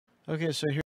Okay, so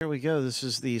here we go. This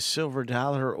is the silver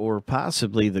dollar or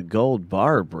possibly the gold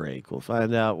bar break. We'll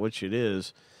find out which it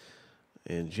is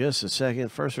in just a second.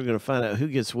 First, we're going to find out who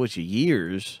gets which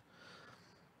years.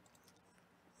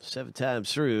 7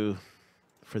 times through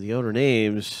for the owner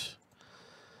names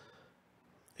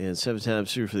and 7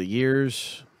 times through for the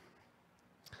years.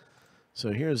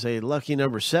 So here's a lucky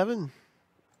number 7.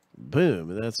 Boom.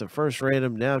 And that's the first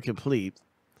random now complete.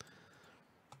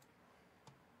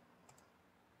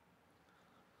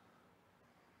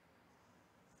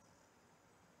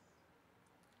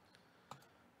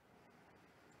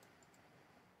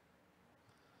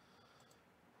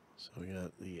 So we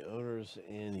got the owners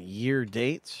and year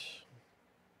dates.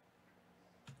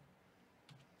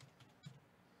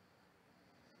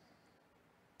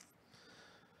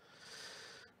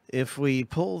 If we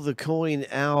pull the coin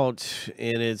out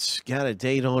and it's got a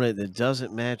date on it that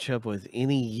doesn't match up with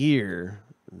any year,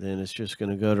 then it's just going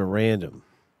to go to random.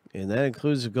 And that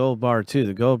includes the gold bar too.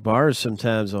 The gold bars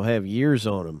sometimes will have years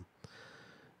on them.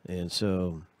 And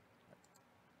so,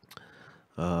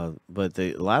 but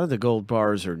a lot of the gold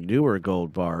bars are newer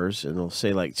gold bars, and they'll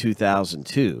say like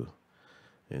 2002.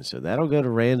 And so that'll go to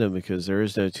random because there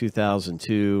is no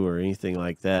 2002 or anything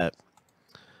like that.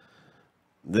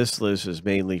 This list is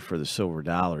mainly for the silver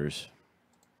dollars,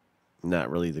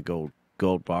 not really the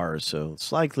gold bars. So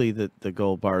it's likely that the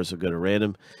gold bars will go to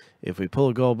random. If we pull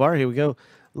a gold bar, here we go.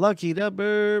 Lucky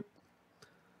number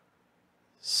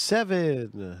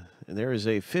 7. And there is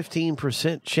a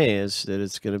 15% chance that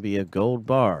it's going to be a gold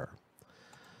bar.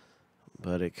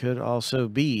 But it could also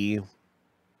be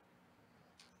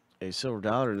a silver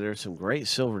dollar. There's some great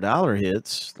silver dollar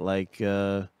hits like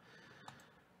the...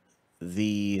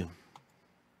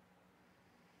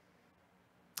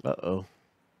 Uh-oh.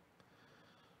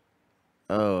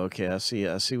 Oh, okay. I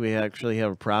see we actually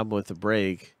have a problem with the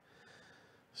break.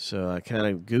 So I kind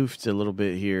of goofed a little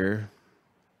bit here.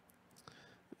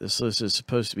 This list is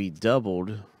supposed to be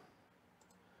doubled.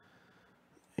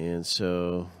 And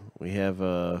so we have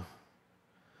a...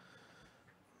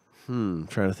 trying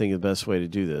to think of the best way to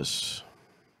do this.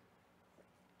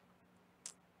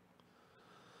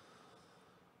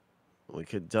 We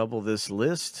could double this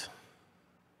list.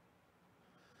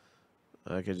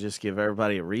 I could just give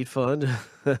everybody a refund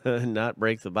and not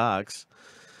break the box.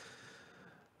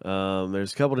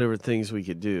 There's a couple different things we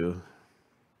could do.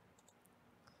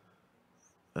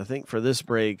 I think for this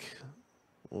break,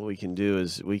 what we can do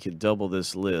is we could double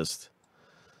this list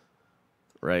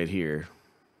right here.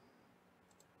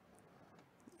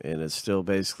 And it's still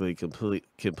basically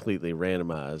completely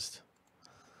randomized.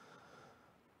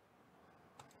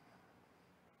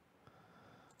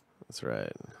 That's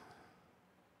right.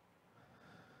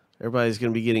 Everybody's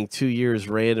going to be getting 2 years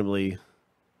randomly.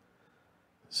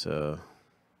 So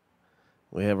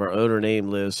we have our owner name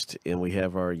list and we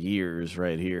have our years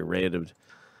right here randomed.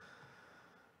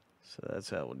 So that's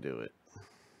how we'll do it.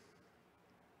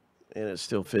 And it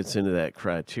still fits into that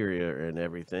criteria and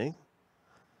everything.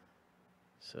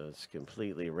 So it's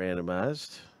completely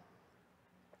randomized.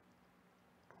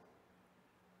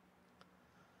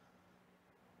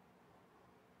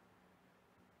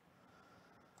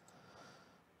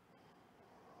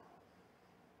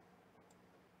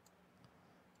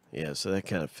 Yeah, so that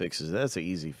kind of fixes it. That's an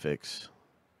easy fix.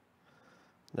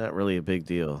 Not really a big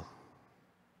deal.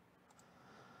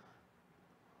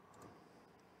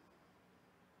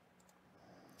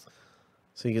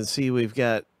 So you can see we've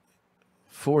got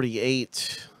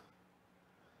 48,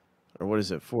 or what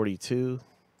is it, 42?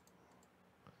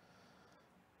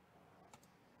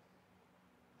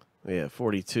 Yeah,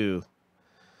 42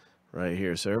 right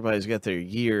here. So everybody's got their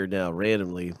year now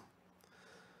randomly.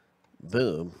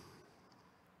 Boom.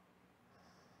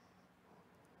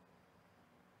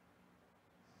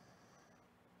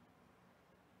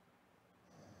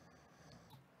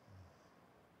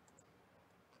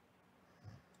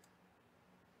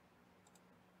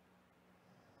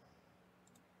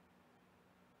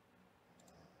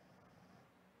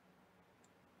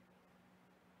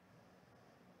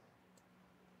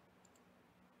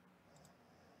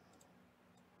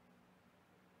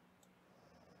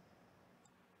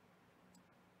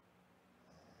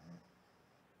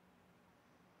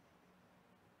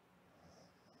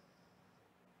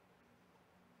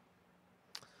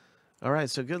 All right,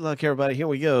 so good luck, everybody. Here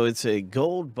we go. It's a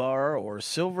gold bar or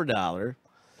silver dollar.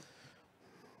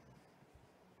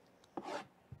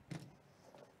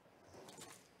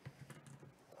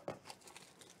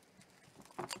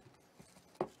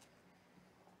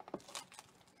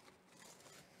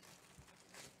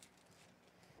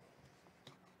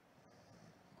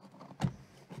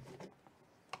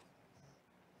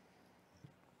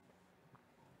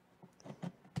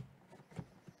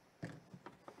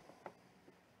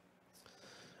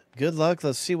 Good luck.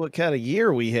 Let's see what kind of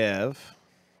year we have.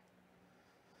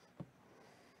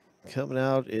 Coming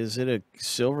out, is it a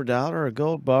silver dollar or a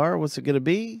gold bar? What's it going to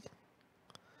be?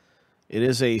 It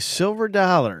is a silver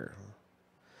dollar.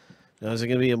 Now, is it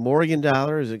going to be a Morgan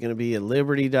dollar? Is it going to be a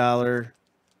Liberty dollar?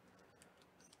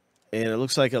 And it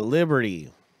looks like a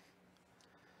Liberty.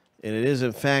 And it is,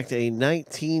 in fact, a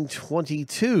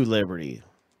 1922 Liberty.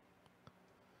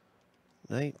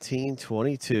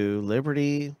 1922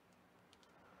 Liberty.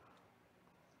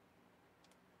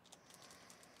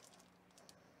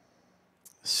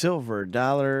 Silver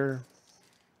dollar.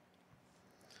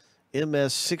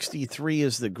 MS63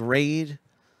 is the grade.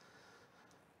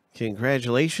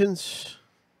 Congratulations.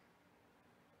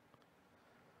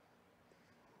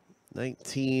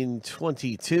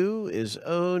 1922 is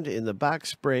owned in the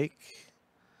box break.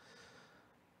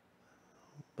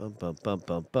 Bum, bum, bum,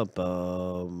 bum, bum,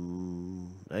 bum.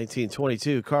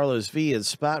 1922, Carlos V in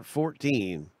spot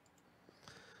 14.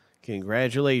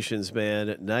 Congratulations,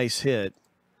 man. Nice hit.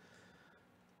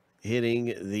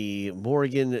 Hitting the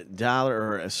Morgan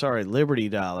dollar, or sorry, Liberty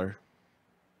dollar.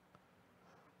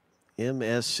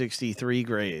 MS63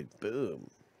 grade. Boom.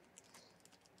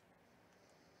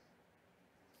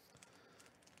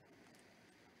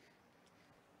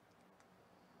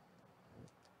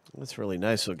 That's really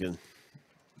nice looking.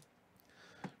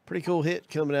 Pretty cool hit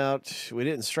coming out. We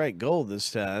didn't strike gold this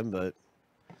time, but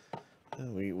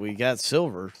we got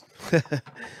silver.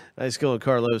 Nice going,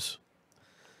 Carlos.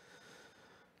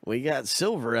 We got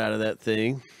silver out of that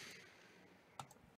thing.